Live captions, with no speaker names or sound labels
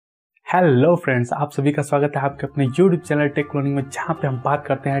Hello friends, आप सभी का स्वागत है आपके अपने यूट्यूब चैनल टेक कॉलोनी में, जहां पे हम बात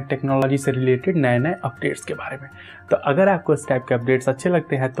करते हैं टेक्नोलॉजी से रिलेटेड नए नए अपडेट्स के बारे में। तो अगर आपको इस टाइप के अपडेट्स अच्छे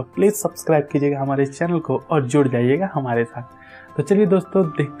लगते हैं तो प्लीज़ सब्सक्राइब कीजिएगा हमारे इस चैनल को और जुड़ जाइएगा हमारे साथ। तो चलिए दोस्तों,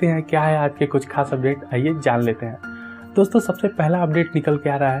 देखते हैं क्या है आज के कुछ खास अपडेट, आइए जान लेते हैं। दोस्तों, सबसे पहला अपडेट निकल के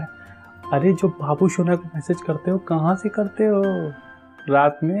आ रहा है, अरे जो बाबू सोना को मैसेज करते हो कहाँ से करते हो?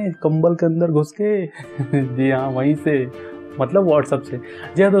 रात में कंबल के अंदर घुस के जी हाँ, वहीं से, मतलब व्हाट्सअप से।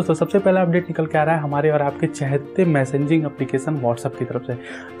 जी हाँ दोस्तों, सबसे पहला अपडेट निकल के आ रहा है हमारे और आपके चहेते मैसेजिंग एप्लीकेशन व्हाट्सअप की तरफ से।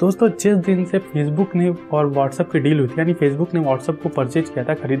 दोस्तों, जिस दिन से फेसबुक ने और व्हाट्सअप की डील हुई थी, यानी फेसबुक ने व्हाट्सअप को परचेज किया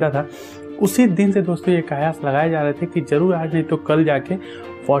था, खरीदा था, उसी दिन से दोस्तों ये कयास लगाए जा रहे थे कि जरूर आज नहीं तो कल जाके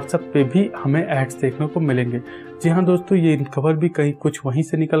व्हाट्सएप पे भी हमें एड्स देखने को मिलेंगे। जी हाँ दोस्तों, ये खबर भी कहीं कुछ वहीं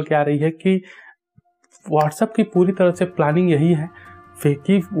से निकल के आ रही है कि व्हाट्सएप की पूरी तरह से प्लानिंग यही है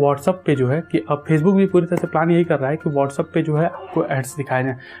कि व्हाट्सएप पे जो है कि अब फेसबुक भी पूरी तरह से प्लान यही कर रहा है कि व्हाट्सएप पे जो है आपको एड्स दिखाए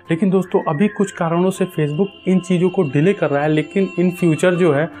जाएं। लेकिन दोस्तों, अभी कुछ कारणों से फेसबुक इन चीज़ों को डिले कर रहा है, लेकिन इन फ्यूचर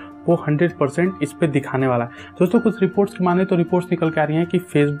जो है वो 100% इस पे दिखाने वाला है। दोस्तों, कुछ रिपोर्ट्स की माने तो रिपोर्ट्स निकल के आ रही हैं कि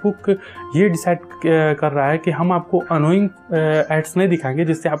फेसबुक ये डिसाइड कर रहा है कि हम आपको अनोइंग एड्स नहीं दिखाएंगे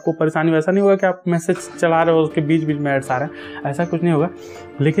जिससे आपको परेशानी, वैसा नहीं होगा कि आप मैसेज चला रहे हो उसके बीच बीच में एड्स आ रहे हैं, ऐसा कुछ नहीं होगा।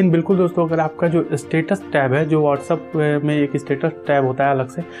 लेकिन बिल्कुल दोस्तों, अगर आपका जो स्टेटस टैब है, जो व्हाट्सएप में एक स्टेटस टैब होता है अलग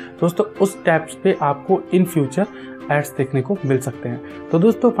से, दोस्तों उस टैब्स पे आपको इन फ्यूचर एड्स देखने को मिल सकते हैं। तो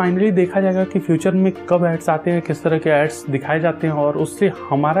दोस्तों, फाइनली देखा जाएगा कि फ्यूचर में कब एड्स आते हैं, किस तरह के एड्स दिखाए जाते हैं और उससे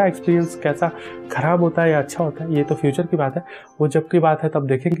हमारा एक्सपीरियंस कैसा खराब होता है या अच्छा होता है, ये तो फ्यूचर की बात है, वो जब की बात है तब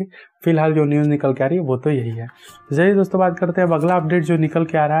देखेंगे। फिलहाल जो न्यूज़ निकल के आ रही है वो तो यही है। चलिए दोस्तों, बात करते हैं अब अगला अपडेट जो निकल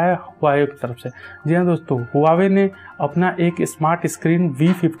के आ रहा है हुआवे की तरफ से। जी हाँ दोस्तों, हुआवे ने अपना एक smart screen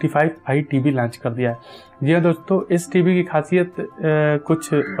V55i TV launch कर दिया है। जी हाँ दोस्तों, इस टीवी की खासियत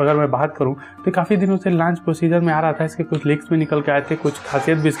कुछ अगर मैं बात करूं तो काफ़ी दिनों से लॉन्च प्रोसीजर में आ रहा था, इसके कुछ लीक्स भी निकल के आए थे, कुछ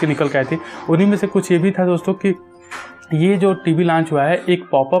खासियत भी इसके निकल के आई थी। उन्हीं में से कुछ ये भी था दोस्तों कि ये जो टीवी लॉन्च हुआ है एक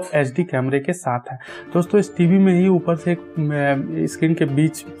पॉपअप HD कैमरे के साथ है। दोस्तों, इस टीवी में ही ऊपर से स्क्रीन के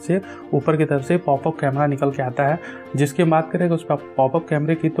बीच से ऊपर की तरफ से पॉपअप कैमरा निकल के आता है, जिसकी बात करें उस पॉपअप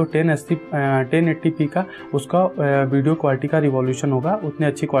कैमरे की तो 1080p का उसका वीडियो क्वालिटी का रिवॉल्यूशन होगा, उतनी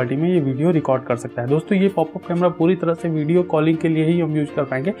अच्छी क्वालिटी में ये वीडियो रिकॉर्ड कर सकता है। दोस्तों, ये पॉपअप कैमरा पूरी तरह से वीडियो कॉलिंग के लिए ही हम यूज़ कर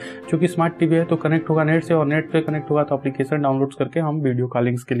पाएंगे, क्योंकि स्मार्ट टीवी है तो कनेक्ट होगा नेट से, और नेट पे कनेक्ट होगा तो एप्लीकेशन डाउनलोड करके हम वीडियो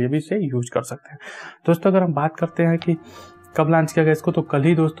कॉलिंग्स के लिए भी इसे यूज कर सकते हैं। दोस्तों, अगर हम बात करते हैं कि कब लॉन्च किया गया इसको, तो कल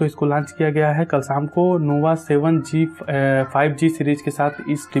ही दोस्तों इसको लॉन्च किया गया है। कल शाम को नोवा 7G 5G सीरीज के साथ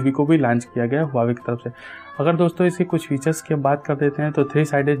इस टीवी को भी लॉन्च किया गया हुआवे की तरफ से। अगर दोस्तों इसके कुछ फीचर्स की बात कर देते हैं तो 3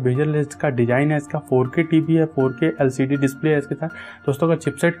 साइडेड बेजल इसका डिजाइन है, इसका 4K टीवी है, 4K LCD डिस्प्ले है इसके साथ। दोस्तों, अगर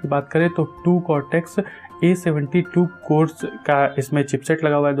चिपसेट की बात करें तो 2 कॉर्टेक्स A72 कोर्स का इसमें चिपसेट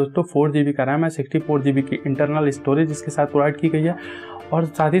लगा हुआ है। दोस्तों, 4GB का रैम है, 64GB की इंटरनल स्टोरेज इसके साथ प्रोवाइड की गई है, और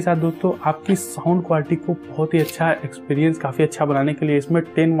साथ ही साथ दोस्तों आपकी साउंड क्वालिटी को बहुत ही अच्छा एक्सपीरियंस, काफ़ी अच्छा बनाने के लिए इसमें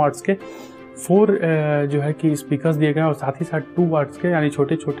 10 वाट्स के 4 जो है कि स्पीकर्स दिए गए हैं, और साथ ही साथ 2 वाट्स के यानी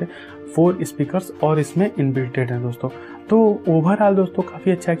छोटे छोटे 4 स्पीकर्स और इसमें इनबिल्टेड हैं दोस्तों। तो ओवरऑल दोस्तों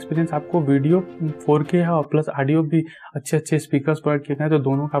काफ़ी अच्छा एक्सपीरियंस, आपको वीडियो 4K है और प्लस ऑडियो भी अच्छे स्पीकर्स प्रोवाइड किए गए हैं, तो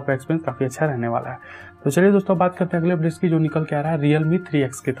दोनों का आपका एक्सपीरियंस काफ़ी अच्छा रहने वाला है। तो चलिए दोस्तों, बात करते हैं अगले अपडेट्स की जो निकल के आ रहा है Realme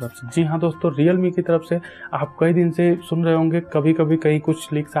 3X की तरफ से। जी हाँ दोस्तों, Realme की तरफ से आप कई दिन से सुन रहे होंगे, कभी कभी कहीं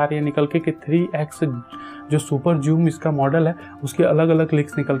कुछ लीक्स आ रही है निकल के कि 3x जो सुपर जूम इसका मॉडल है उसके अलग अलग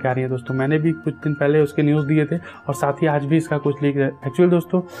लीक्स निकल के आ रही है। दोस्तों, मैंने भी कुछ दिन पहले उसके न्यूज़ दिए थे और साथ ही आज भी इसका कुछ लीक है। एक्चुअली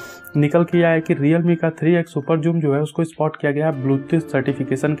दोस्तों निकल के आया है कि Realme का 3x सुपर जूम जो है उसको स्पॉट किया गया है ब्लूटूथ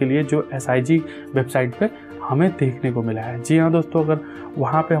सर्टिफिकेशन के लिए, जो SIG वेबसाइट पे हमें देखने को मिला है। जी हाँ दोस्तों, अगर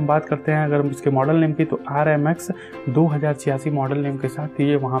वहाँ पे हम बात करते हैं अगर इसके मॉडल नेम की, तो RMX 2086 मॉडल नेम के साथ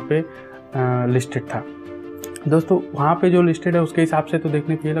ये वहाँ पे लिस्टेड था। दोस्तों, वहाँ पे जो लिस्टेड है उसके हिसाब से तो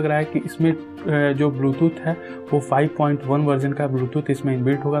देखने को ये लग रहा है कि इसमें जो ब्लूटूथ है वो 5.1 वर्जन का ब्लूटूथ इसमें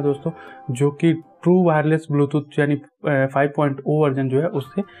इनबिल्ट होगा दोस्तों, जो कि ट्रू वायरलेस ब्लूटूथ यानी 5.0 वर्जन जो है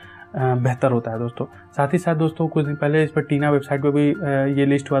उससे बेहतर होता है दोस्तों। साथ ही साथ दोस्तों कुछ दिन पहले इस पर टीना वेबसाइट पे भी ये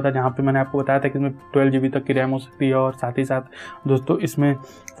लिस्ट हुआ था, जहाँ पे मैंने आपको बताया था कि इसमें 12GB तक की रैम हो सकती है, और साथ ही साथ दोस्तों इसमें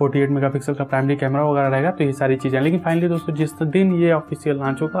 48 मेगापिक्सल का प्राइमरी कैमरा वगैरह रहेगा। तो ये सारी चीज़ें, लेकिन फाइनली दोस्तों जिस दिन ये ऑफिशियल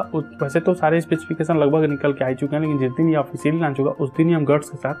लॉन्च होगा, वैसे तो सारे स्पेसिफिकेशन लगभग निकल के आ चुके हैं, लेकिन जिस दिन ये ऑफिशियली लॉन्च होगा उस दिन ही हम गट्स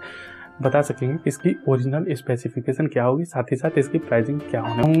के साथ बता सकेंगे कि इसकी ओरिजिनल स्पेसिफिकेशन क्या होगी, साथ ही साथ इसकी प्राइसिंग क्या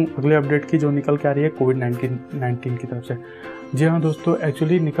होगी। अगले अपडेट की जो निकल के आ रही है कोविड-19 की तरफ से। जी हाँ दोस्तों,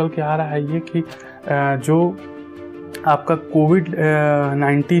 एक्चुअली निकल के आ रहा है ये कि जो आपका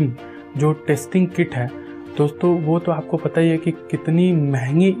कोविड-19 जो टेस्टिंग किट है दोस्तों, वो तो आपको पता ही है कि कितनी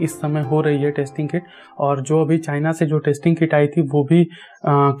महंगी इस समय हो रही है टेस्टिंग किट, और जो अभी चाइना से जो टेस्टिंग किट आई थी वो भी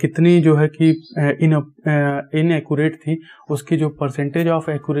कितनी जो है कि इनएक्यूरेट थी, उसकी जो परसेंटेज ऑफ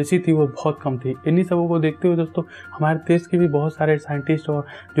एक्यूरेसी थी वो बहुत कम थी। इन्हीं सबों को देखते हुए दोस्तों हमारे देश के भी बहुत सारे साइंटिस्ट और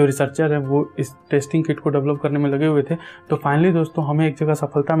जो रिसर्चर हैं वो इस टेस्टिंग किट को डेवलप करने में लगे हुए थे। तो फाइनली दोस्तों हमें एक जगह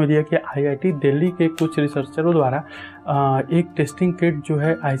सफलता मिली है कि IIT दिल्ली के कुछ रिसर्चरों द्वारा एक टेस्टिंग किट जो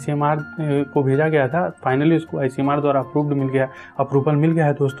है ICMR को भेजा गया था। फाइनली उसको ICMR द्वारा अप्रूवल मिल गया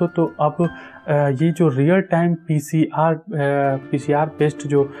है दोस्तों। तो अब ये जो रियल टाइम PCR बेस्ड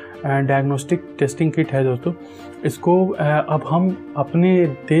जो डायग्नोस्टिक टेस्टिंग किट है दोस्तों, इसको अब हम अपने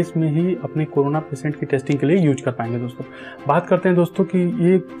देश में ही अपने कोरोना पेशेंट की टेस्टिंग के लिए यूज कर पाएंगे दोस्तों। बात करते हैं दोस्तों कि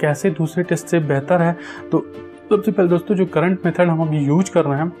ये कैसे दूसरे टेस्ट से बेहतर है। तो सबसे पहले दोस्तों जो करंट मेथड हम अभी यूज कर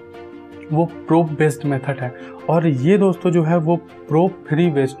रहे हैं वो प्रोब बेस्ड मेथड है, और ये दोस्तों जो है वो प्रोब फ्री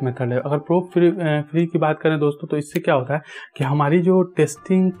बेस्ड मेथड है। अगर प्रोब फ्री की बात करें दोस्तों, तो इससे क्या होता है कि हमारी जो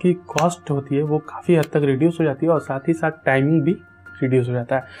टेस्टिंग की कॉस्ट होती है वो काफ़ी हद तक रिड्यूस हो जाती है, और साथ ही साथ टाइमिंग भी रिड्यूस हो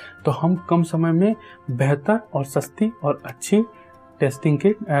जाता है। तो हम कम समय में बेहतर और सस्ती और अच्छी टेस्टिंग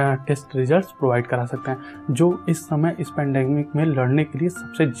के टेस्ट रिजल्ट्स प्रोवाइड करा सकते हैं, जो इस समय इस पैंडेमिक में लड़ने के लिए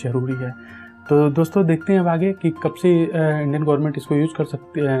सबसे ज़रूरी है। तो दोस्तों देखते हैं अब आगे कि कब से इंडियन गवर्नमेंट इसको यूज़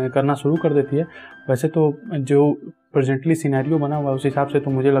करना शुरू कर देती है। वैसे तो जो प्रेजेंटली सिनेरियो बना हुआ है उस हिसाब से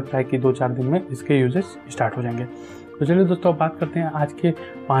तो मुझे लगता है कि 2-4 दिन में इसके यूजेस स्टार्ट हो जाएंगे। तो चलिए दोस्तों अब बात करते हैं आज के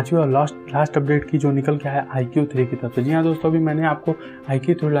 5वें और लास्ट अपडेट की, जो निकल के आया iQoo 3 की तरफ से। जी हाँ दोस्तों, अभी मैंने आपको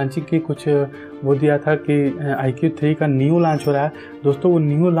iQoo 3 लॉन्चिंग की कुछ वो दिया था कि iQoo 3 का न्यू लॉन्च हो रहा है दोस्तों। वो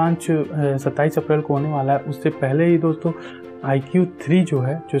न्यू लॉन्च 27 अप्रैल को होने वाला है। उससे पहले ही दोस्तों iQoo 3 जो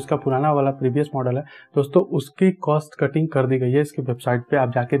है, जो इसका पुराना वाला प्रीवियस मॉडल है दोस्तों, उसकी कॉस्ट कटिंग कर दी गई है। इसकी वेबसाइट पे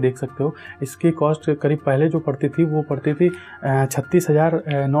आप जाके देख सकते हो। इसकी कॉस्ट करीब पहले जो पड़ती थी वो पड़ती थी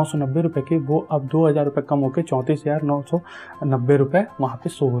 36,990 रुपये की, वो अब 2,000 रुपये कम होकर 34,990 रुपये वहाँ पे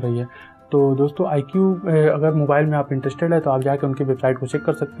शो हो रही है। तो दोस्तों iQoo अगर मोबाइल में आप इंटरेस्टेड है तो आप जाकर उनकी वेबसाइट को चेक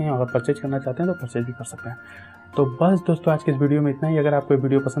कर सकते हैं, अगर परचेज करना चाहते हैं तो परचेज भी कर सकते हैं। तो बस दोस्तों आज के इस वीडियो में इतना ही। अगर आपको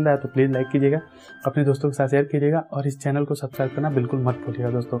वीडियो पसंद आया तो प्लीज़ लाइक कीजिएगा, अपने दोस्तों के साथ शेयर कीजिएगा, और इस चैनल को सब्सक्राइब करना बिल्कुल मत भूलिएगा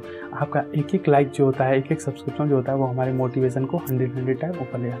दोस्तों। आपका एक लाइक जो होता है, एक सब्सक्रिप्शन जो होता है, वो हमारे मोटिवेशन को 100 टाइम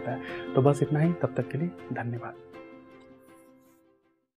ऊपर ले जाता है। तो बस इतना ही, तब तक के लिए धन्यवाद।